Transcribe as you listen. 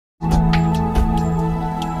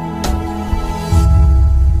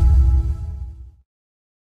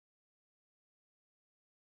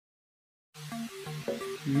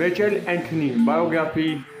Michael Anthony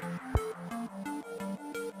Biography.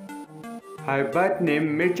 Her birth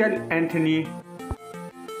name Michael Anthony,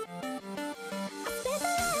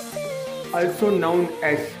 also known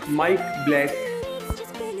as Mike Black.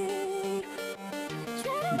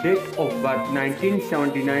 Date of birth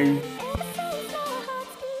 1979.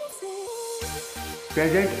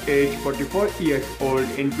 Present age 44 years old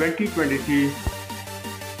in 2023.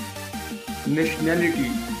 Nationality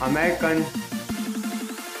American.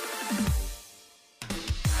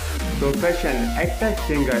 Profession actor,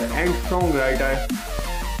 singer and songwriter.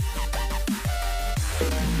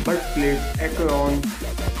 Birthplace Akron.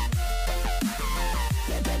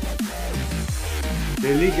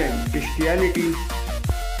 Religion Christianity.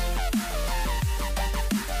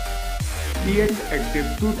 Years active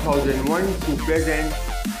 2001 to present.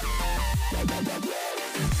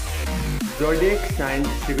 Zodiac sign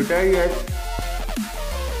Sagittarius.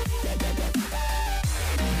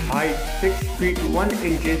 Height 6 feet 1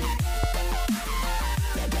 inches.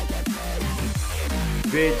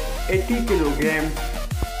 Weight 80 kilograms.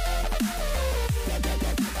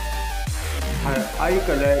 Her eye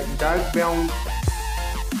color dark brown.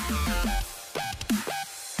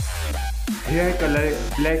 Hair color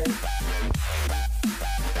black.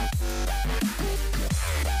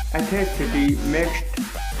 Ethnicity mixed.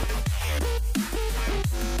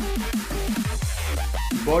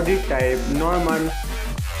 Body type normal.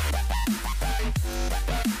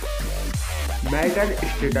 Marital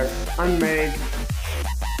status unmarried.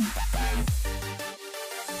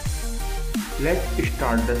 Let's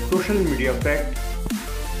start the social media fact.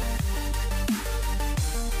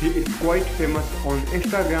 He is quite famous on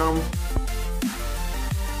Instagram.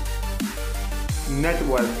 Net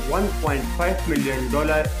worth $1.5 million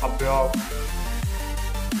approx.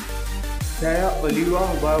 Sarah Oliva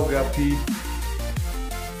Biography.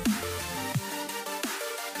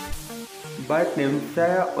 Birth name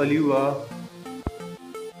Sarah Oliva.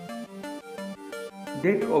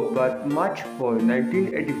 Date of birth March 4,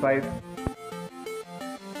 1985.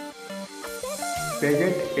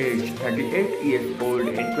 Present age 38 years old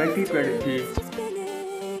in 2023.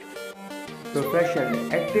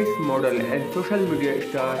 Profession actress, model and social media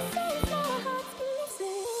star.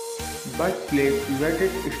 Birthplace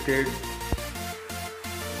United States.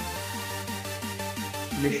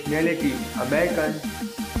 Nationality American.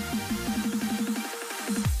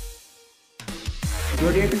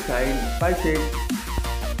 Zodiac sign Pisces.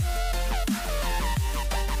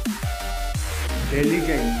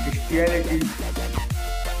 Religion Christianity.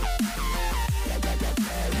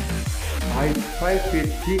 Height 5 feet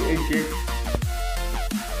 3 inches.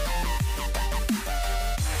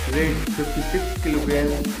 Weight 56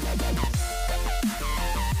 kilograms.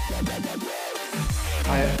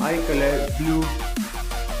 Eye color blue.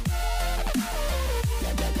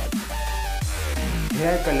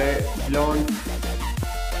 Hair color blonde.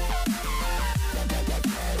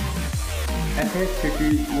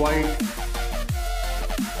 Ethnicity white.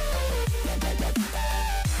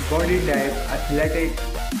 Body type athletic.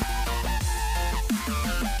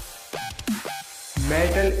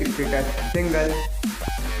 Marital status single.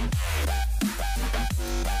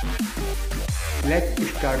 Let's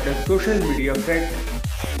start the social media fact.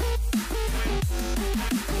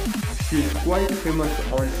 She is quite famous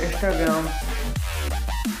on Instagram.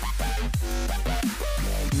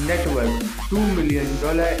 Net worth $2 million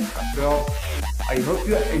approx. I hope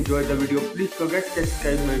you enjoyed the video. Please forget to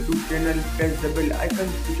subscribe my YouTube channel, press the bell icon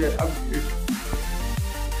to get updates.